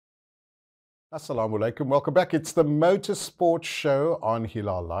Assalamu alaikum. Welcome back. It's the Motorsport Show on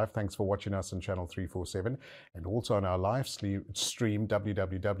Hilaal Live. Thanks for watching us on channel 347 and also on our live stream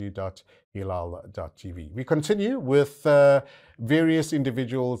www.hilal.tv. We continue with various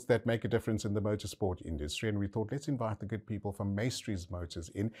individuals that make a difference in the motorsport industry, and we thought let's invite the good people from Maistry's Motors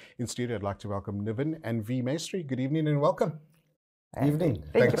in. In studio, I'd like to welcome Nivan and Vee Maistry. Good evening and welcome. Evening.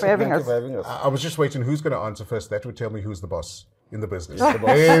 Thank you for having us. I was just waiting who's going to answer first. That would tell me who's the boss in the business.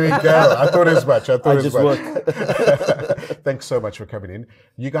 There we go. I thought as much. Thanks so much for coming in.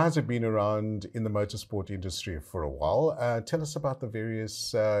 You guys have been around in the motorsport industry for a while. Tell us about the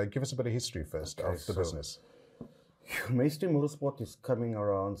various, give us a bit of history first of the business. Maistry Motorsport is coming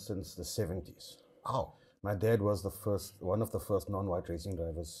around since the 70s. Oh. My dad was one of the first non-white racing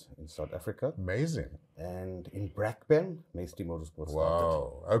drivers in South Africa. Amazing. And in Brakpan, Maistry Motorsport started.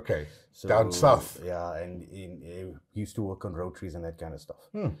 Wow, okay. So, down south. Yeah, and he used to work on rotaries and that kind of stuff.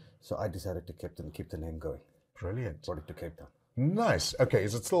 So I decided to keep the name going. Brilliant. Brought it to Cape Town. Nice. Okay,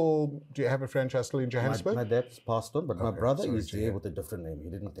 is it still, do you have a franchise still in Johannesburg? My dad's passed on, but my brother is there with a different name. He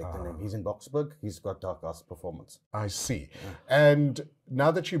didn't take the name. He's in Boksburg. He's got Dark House Performance. I see. And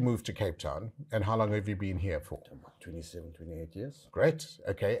now that you moved to Cape Town, and how long have you been here for? About 27, 28 years. Great.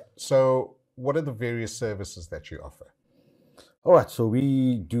 Okay. So what are the various services that you offer? All right. So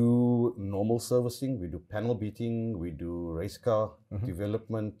we do normal servicing. We do panel beating. We do race car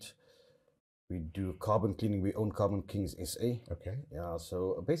development. We do carbon cleaning. We own Carbon Kings SA. Okay. Yeah.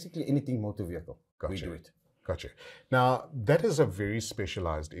 So basically anything motor vehicle, we do it. Gotcha. Now, that is a very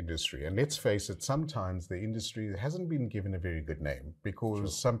specialized industry. And let's face it, sometimes the industry hasn't been given a very good name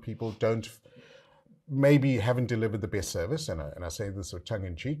because some people maybe haven't delivered the best service. And I say this with tongue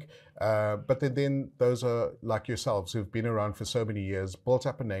in cheek. But then those are like yourselves who've been around for so many years, built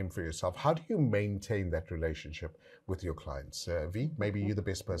up a name for yourself. How do you maintain that relationship with your clients? Vee, maybe you're the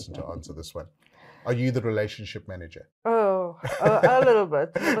best person to answer this one. Are you the relationship manager? Oh, a little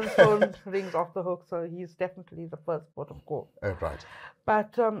bit. Nivan's phone rings off the hook, so he's definitely the first port of call. Oh, right.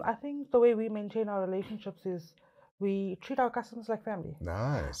 But I think the way we maintain our relationships is we treat our customers like family.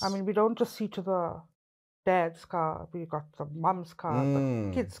 Nice. I mean, we don't just see to the dad's car. We got the mum's car,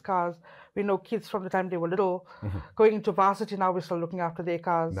 the kids' cars. We know kids from the time they were little, going into varsity now. We're still looking after their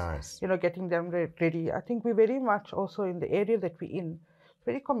cars. Nice. You know, getting them ready. I think we're very much also in the area that we're in.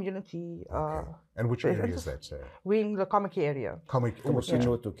 Very community. Okay. And which area is that, sir? We're in the Comic area. Comic.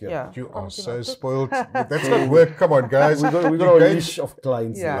 Yeah. You are so spoiled. That's not work. Come on, guys. We got a niche of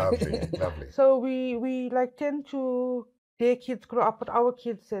clients. Yeah. Lovely, lovely. So we like tend to, their kids grow up with our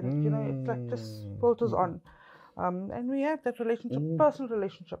kids, and you know, it like just filters on. And we have that relationship, personal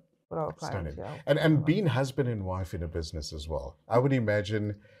relationship with our clients. Yeah. And being husband and wife in a business as well. I would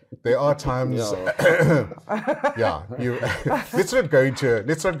imagine there are times let's not go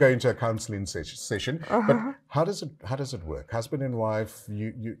into a counseling session, but how does it work? Husband and wife,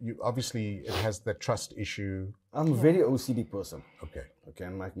 you obviously, it has that trust issue. I'm a very OCD person. Okay.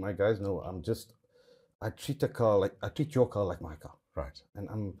 And my guys know I treat your car like my car. Right.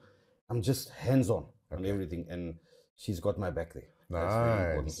 And I'm just hands-on on everything, and she's got my back there.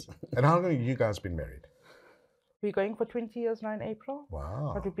 Nice. And how long have you guys been married? We're going for 20 years now in April.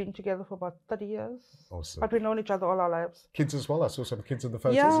 Wow. But we've been together for about 30 years. Awesome. But we've known each other all our lives. Kids as well? I saw some kids in the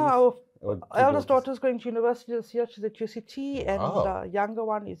photos. Yeah, our eldest daughter's going to university this year. She's at UCT, and the younger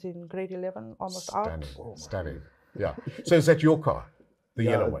one is in grade 11, almost out. Stunning. Yeah. So is that your car? The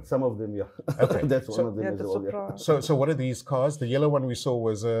yellow one? Some of them, Okay. That's one of them as well. Yeah. So what are these cars? The yellow one we saw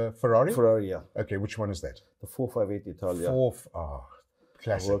was a Ferrari? Ferrari, yeah. Okay, which one is that? The 458 Italia.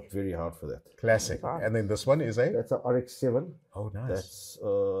 Classic. I worked very hard for that. Classic. And then this one is a? That's a RX-7. Oh, nice. That's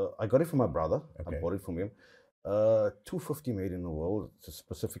I got it from my brother. Okay. I bought it from him. 250 made in the world. It's a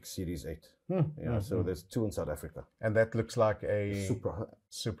specific Series 8. So there's 2 in South Africa. And that looks like a Supra.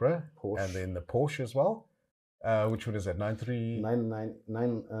 Porsche. And then the Porsche as well. Which one is that?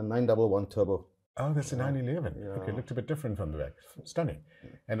 911 turbo. Oh, that's a 911. Yeah. Okay, looked a bit different from the back. Stunning.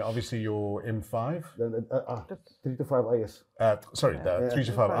 And obviously your M5. 325 IS. Sorry, the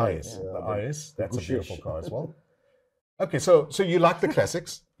 325 IS. Yeah, the IS. That's a beautiful car as well. Okay, so you like the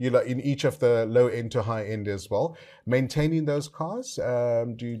classics. You like in each of the low end to high end as well. Maintaining those cars.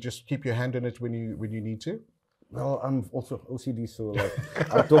 Do you just keep your hand on it when you need to? Well, I'm also OCD, so like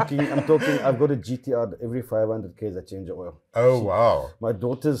I'm talking. I've got a GTR every 500 k's. I change the oil. Oh wow! My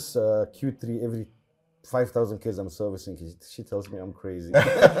daughter's Q3 every 5,000 k's I'm servicing. She tells me I'm crazy.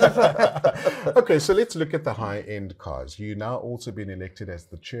 Okay, so let's look at the high end cars. You now also been elected as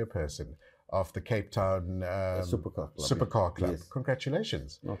the chairperson of the Cape Town Supercar Club. Yes.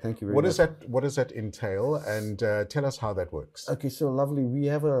 Congratulations! No, thank you very much. What does that entail? And tell us how that works. Okay, so lovely. We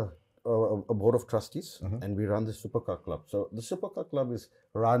have a a board of trustees, and we run the supercar club. So the supercar club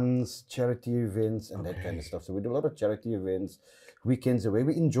runs charity events and that kind of stuff. So we do a lot of charity events, weekends away.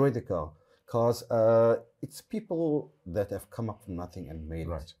 We enjoy the cars. It's people that have come up from nothing and made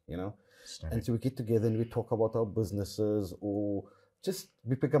it, you know. And so we get together and we talk about our businesses, or just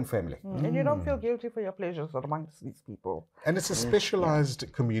we become family. And you don't feel guilty for your pleasures amongst these people. And it's a specialized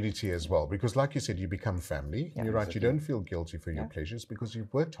community as well, because like you said, you become family. You're right, you don't feel guilty for your pleasures because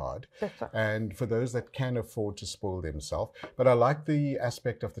you've worked hard. And for those that can afford to spoil themselves. But I like the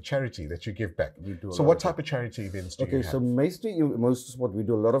aspect of the charity that you give back. So what type of charity events do you have? So Maistry Motorsport, we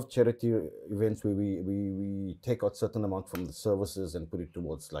do a lot of charity events where we take out certain amount from the services and put it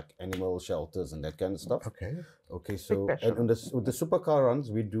towards like animal shelters and that kind of stuff. Okay, so and with the supercar runs,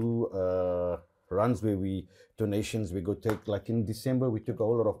 we do runs where donations, we go take, like in December, we took a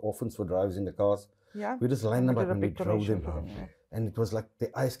whole lot of orphans for drives in the cars. We just lined them up and we drove them. And it was like the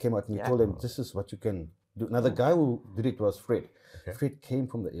eyes came out and we told them, this is what you can do. Now the guy who did it was Fred. Fred came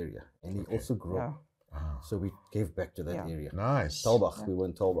from the area and he also grew up. So we gave back to that area. Nice. Talbach, we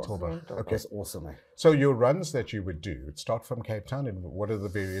went Talbach. Okay. That's awesome, eh? So your runs that you would do, would start from Cape Town, and what are the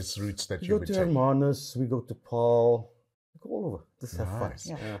various routes that you would take? We go to Hermanus, we go to Paul, we go all over. Just have fun.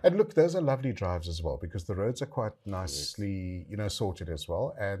 And look, those are lovely drives as well, because the roads are quite nicely, you know, sorted as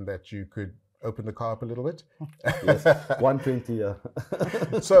well, and that you could open the car up a little bit. 120,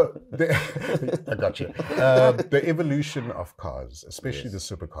 So, I got you. The evolution of cars, especially the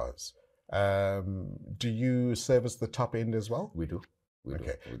supercars, do you service the top end as well? We do.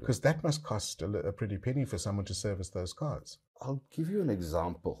 Because that must cost a pretty penny for someone to service those cars. I'll give you an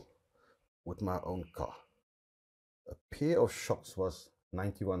example with my own car. A pair of shocks was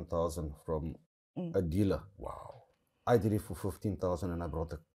 91,000 from a dealer. Wow. I did it for 15,000 and I brought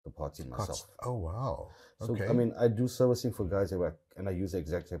the parts in myself. Oh, wow. So, I mean, I do servicing for guys and I use the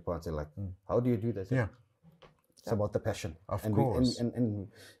exact same parts. They're like, how do you do that? It's about the passion. Of course. And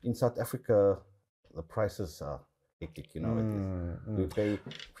in South Africa, the prices are hectic, you know. We pay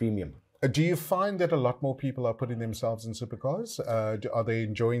premium. Do you find that a lot more people are putting themselves in supercars? Are they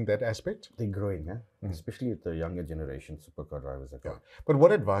enjoying that aspect? They're growing, especially with the younger generation supercar drivers. But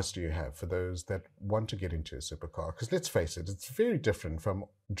what advice do you have for those that want to get into a supercar? Because let's face it, it's very different from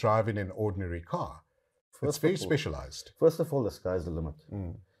driving an ordinary car. It's very specialized. First of all, the sky's the limit.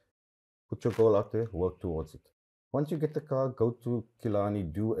 Put your goal out there, work towards it. Once you get the car, go to Killarney,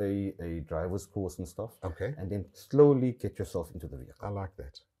 do a driver's course and stuff. And then slowly get yourself into the vehicle. I like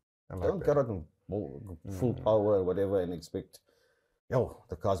that. Don't get out on full power or whatever and expect,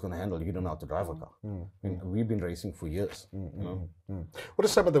 the car's going to handle. You don't know how to drive a car. I mean, we've been racing for years. You know? What are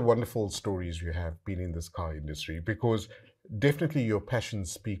some of the wonderful stories you have been in this car industry? Because definitely your passion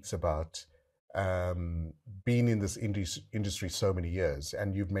speaks about being in this industry so many years,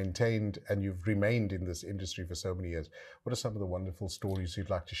 and you've maintained and you've remained in this industry for so many years. What are some of the wonderful stories you'd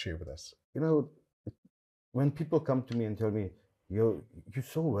like to share with us? You know, when people come to me and tell me, you're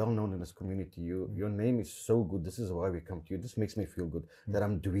so well known in this community, your name is so good, this is why we come to you, this makes me feel good that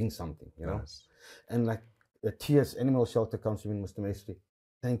I'm doing something, you know. And like the TS Animal Shelter comes to me, Mr. Maistry,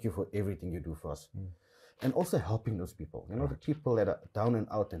 thank you for everything you do for us. And also helping those people, you know, the people that are down and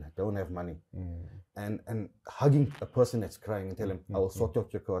out and don't have money, and hugging a person that's crying and tell him, I will sort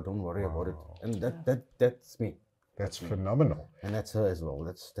out your car, don't worry about it. And that's me. That's phenomenal. And that's her as well.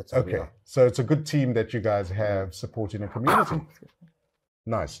 That's okay. So it's a good team that you guys have supporting a community.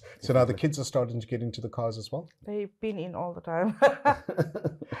 Nice. So now the kids are starting to get into the cars as well? They've been in all the time.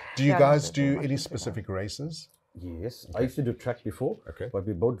 Do you guys do any specific races? Yes. I used to do track before, but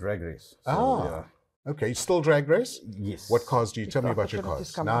we both drag race. So, okay, you still drag race? Yes. What cars do you tell me about your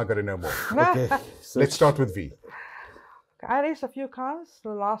cars? Now I got to know more. Okay. So let's start with V. I raced a few cars. The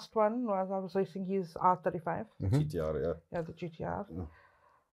last one was I was racing his R35. GTR, Yeah, the GTR.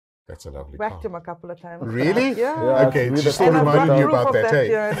 That's a lovely Whacked car. him a couple of times. Really? Yeah. Okay, she still reminded me about that, hey?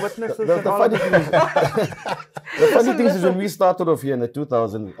 The funny thing is when we started off here in the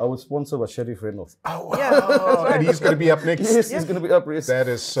 2000, our sponsor was Sheriff Reynolds. Oh, wow. And he's going to be up next? Yes, he's going to be up next. That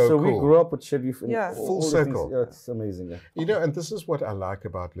is so cool. So we grew up with Sheriff. Yeah. Full circle. Yeah, it's amazing. Yeah. You know, and this is what I like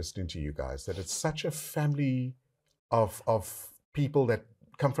about listening to you guys, that it's such a family of people that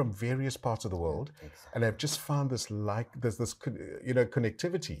come from various parts of the world, and have just found this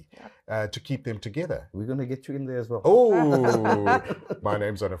connectivity to keep them together. We're going to get you in there as well. Oh, my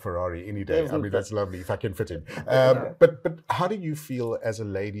name's on a Ferrari any day. I mean, that's lovely if I can fit in. But how do you feel as a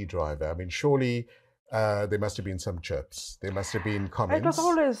lady driver? I mean, surely There must have been some chirps. There must have been comments. It was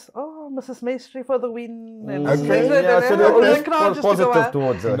always, oh, Mrs. Maistry for the win. And okay. So they're always positive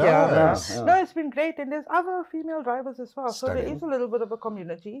towards her. Nice. No, it's been great. And there's other female drivers as well. Stunning. So there is a little bit of a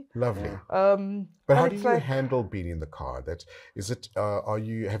community. Lovely. But how do you handle being in the car? That is it.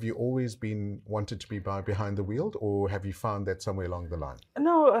 Have you always been wanted to be behind the wheel, or have you found that somewhere along the line?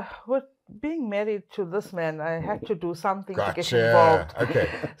 No, with being married to this man, I had to do something to get involved. Okay.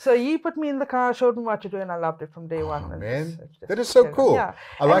 So he put me in the car, showed me what to do, and I loved it from day one. Man, that is so cool. Yeah.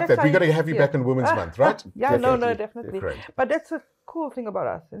 I like that. We got to have you back in Women's Month, right? Yeah, definitely. Great. But that's a cool thing about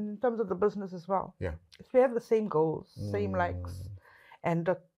us in terms of the business as well. Yeah. We have the same goals, same likes, and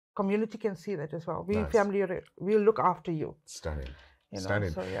the community can see that as well. We family, we'll look after you. Stunning.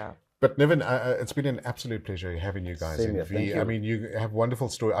 Stunning. So yeah. But Nivan, it's been an absolute pleasure having you guys in Vee. I mean, you have wonderful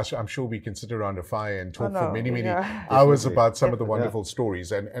stories. I'm sure we can sit around a fire and talk for many hours about some of the wonderful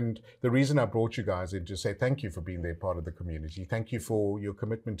stories. And the reason I brought you guys in to say thank you for being there, part of the community. Thank you for your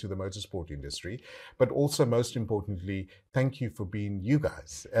commitment to the motorsport industry. But also, most importantly, thank you for being you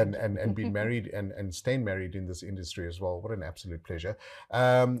guys and being married and staying married in this industry as well. What an absolute pleasure.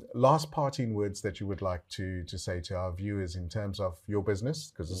 Last parting words that you would like to say to our viewers in terms of your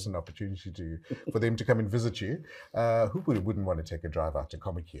business, because this is an opportunity for them to come and visit you. Who wouldn't want to take a drive out to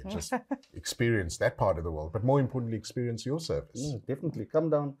Kommetjie and just experience that part of the world, but more importantly, experience your service? Definitely. Come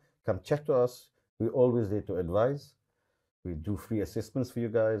down, come chat to us. We're always there to advise. We do free assessments for you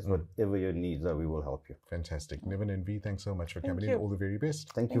guys. Whatever your needs are, we will help you. Fantastic. Nivan and Vee, thanks so much for coming in. All the very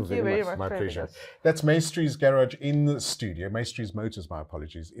best. Thank you very much. My pleasure. That's Maistry's Garage in the studio. Maistry's Motors, my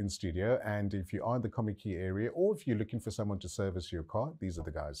apologies, in studio. And if you are in the Kommetjie area, or if you're looking for someone to service your car, these are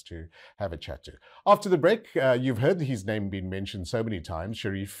the guys to have a chat to. After the break, you've heard his name being mentioned so many times,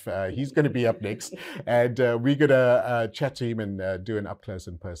 Sharif. He's going to be up next. And we're going to chat to him and do an up close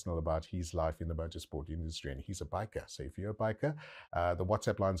and personal about his life in the motorsport industry. And he's a biker. So if you're a biker, the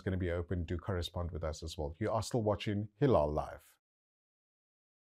WhatsApp line is going to be open. Do correspond with us as well. You are still watching Hilaal Live.